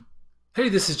Hey,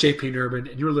 this is JP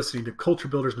Nurbin, and you're listening to Culture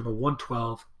Builders number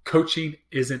 112, Coaching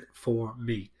Isn't For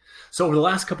Me. So over the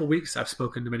last couple of weeks, I've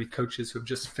spoken to many coaches who have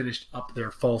just finished up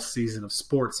their fall season of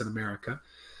sports in America.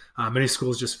 Many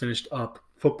schools just finished up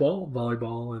football,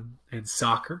 volleyball, and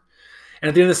soccer. And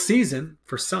at the end of the season,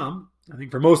 for some, I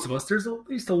think for most of us, there's at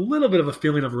least a little bit of a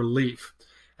feeling of relief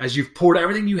as you've poured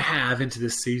everything you have into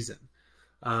this season.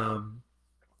 And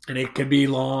it can be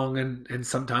long and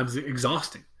sometimes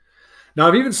exhausting. Now,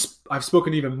 I've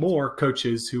spoken to even more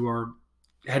coaches who are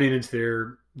heading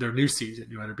into their new season,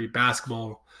 whether it be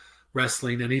basketball,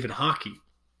 wrestling, and even hockey.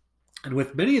 And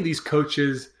with many of these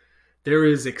coaches, there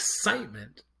is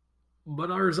excitement, but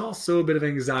there's also a bit of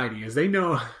anxiety as they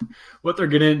know what they're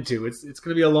getting into. It's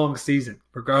going to be a long season,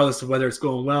 regardless of whether it's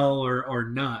going well or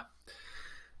not.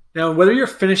 Now, whether you're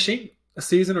finishing a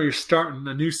season or you're starting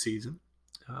a new season,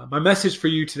 my message for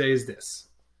you today is this.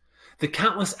 The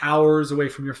countless hours away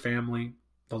from your family,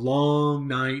 the long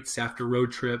nights after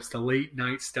road trips, the late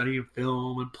nights studying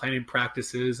film and planning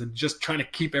practices and just trying to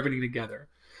keep everything together.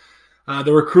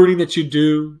 The recruiting that you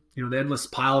do, the endless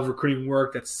pile of recruiting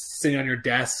work that's sitting on your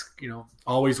desk,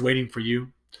 always waiting for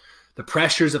you. The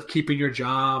pressures of keeping your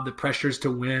job, the pressures to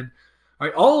win. All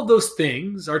right, all of those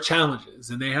things are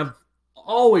challenges, and they have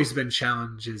always been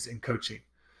challenges in coaching.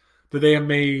 But they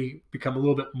may become a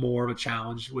little bit more of a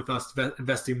challenge with us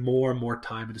investing more and more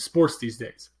time into sports these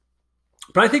days.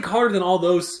 But I think harder than all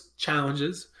those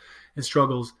challenges and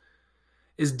struggles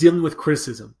is dealing with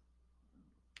criticism.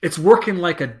 It's working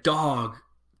like a dog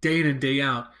day in and day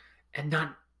out and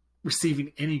not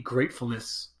receiving any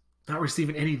gratefulness, not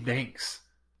receiving any thanks.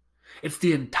 It's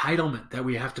the entitlement that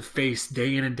we have to face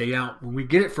day in and day out. When we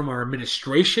get it from our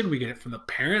administration, we get it from the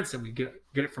parents, and we get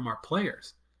it from our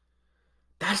players.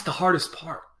 That's the hardest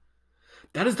part.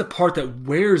 That is the part that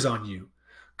wears on you.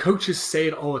 Coaches say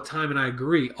it all the time, and I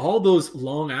agree. All those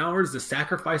long hours, the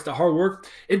sacrifice, the hard work,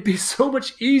 it'd be so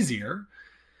much easier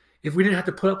if we didn't have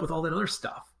to put up with all that other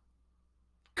stuff.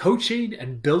 Coaching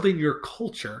and building your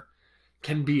culture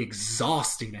can be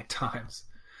exhausting at times.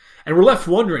 And we're left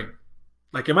wondering,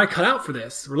 am I cut out for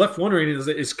this? We're left wondering,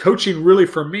 is coaching really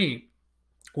for me?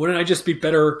 Wouldn't I just be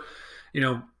better,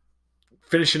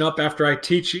 finishing up after I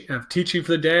teaching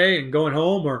for the day and going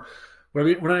home, or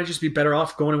wouldn't I just be better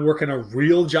off going and working a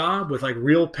real job with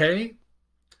real pay?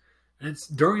 And it's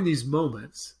during these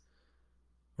moments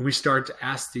when we start to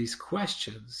ask these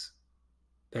questions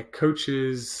that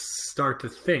coaches start to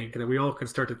think, that we all can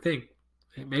start to think,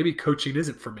 hey, maybe coaching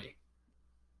isn't for me.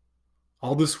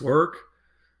 All this work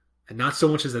and not so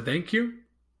much as a thank you?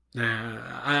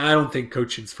 I don't think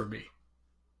coaching's for me.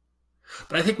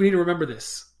 But I think we need to remember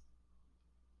this.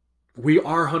 We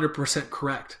are 100%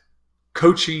 correct.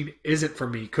 Coaching isn't for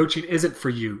me. Coaching isn't for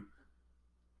you.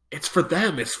 It's for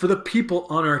them. It's for the people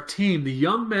on our team, the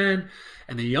young men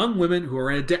and the young women who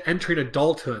are entering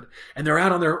adulthood, and they're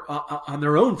out on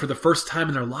their own for the first time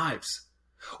in their lives.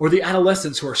 Or the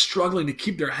adolescents who are struggling to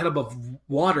keep their head above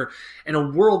water in a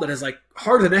world that is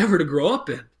harder than ever to grow up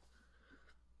in.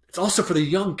 It's also for the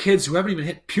young kids who haven't even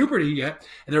hit puberty yet,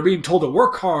 and they're being told to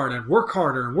work hard and work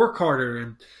harder and work harder.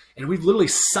 And we've literally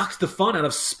sucked the fun out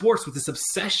of sports with this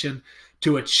obsession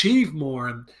to achieve more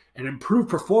and improve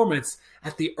performance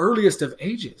at the earliest of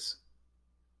ages.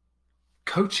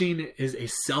 Coaching is a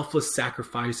selfless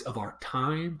sacrifice of our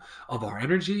time, of our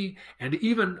energy, and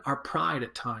even our pride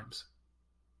at times.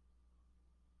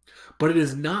 But it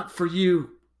is not for you,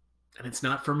 and it's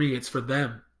not for me, it's for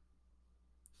them.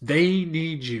 They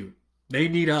need you. They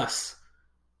need us.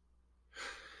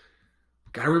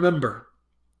 Got to remember,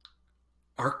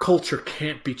 our culture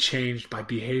can't be changed by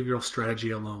behavioral strategy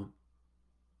alone.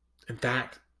 In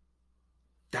fact,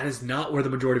 that is not where the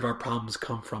majority of our problems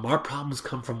come from. Our problems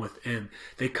come from within.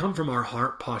 They come from our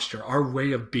heart posture, our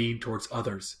way of being towards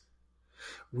others.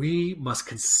 We must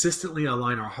consistently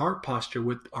align our heart posture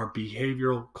with our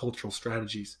behavioral cultural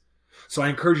strategies. So I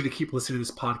encourage you to keep listening to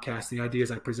this podcast, the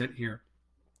ideas I present here.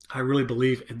 I really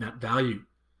believe in that value.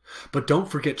 But don't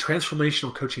forget,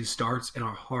 transformational coaching starts in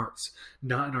our hearts,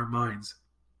 not in our minds.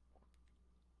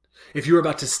 If you're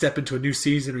about to step into a new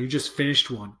season, or you just finished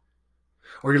one,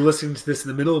 or you're listening to this in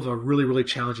the middle of a really, really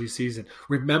challenging season,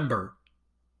 remember,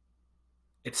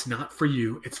 it's not for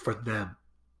you, it's for them.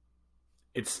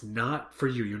 It's not for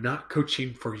you. You're not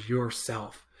coaching for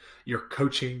yourself. You're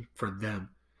coaching for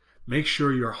them. Make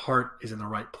sure your heart is in the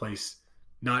right place,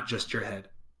 not just your head.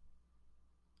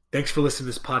 Thanks for listening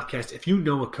to this podcast. If you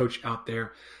know a coach out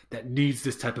there that needs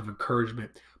this type of encouragement,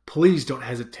 please don't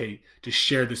hesitate to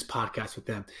share this podcast with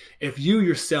them. If you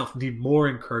yourself need more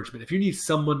encouragement, if you need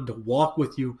someone to walk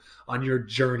with you on your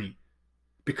journey,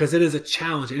 because it is a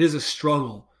challenge, it is a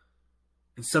struggle,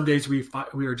 And some days we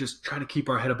are just trying to keep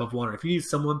our head above water. If you need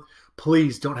someone,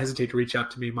 please don't hesitate to reach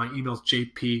out to me. My email is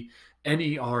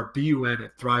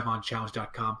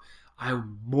jpnerbun@thriveonchallenge.com. I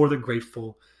am more than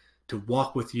grateful to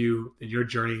walk with you in your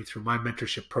journey through my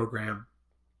mentorship program.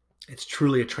 It's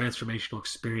truly a transformational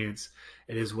experience.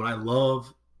 It is what I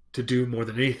love to do more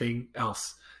than anything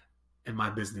else in my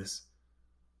business.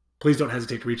 Please don't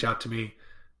hesitate to reach out to me.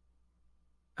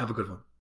 Have a good one.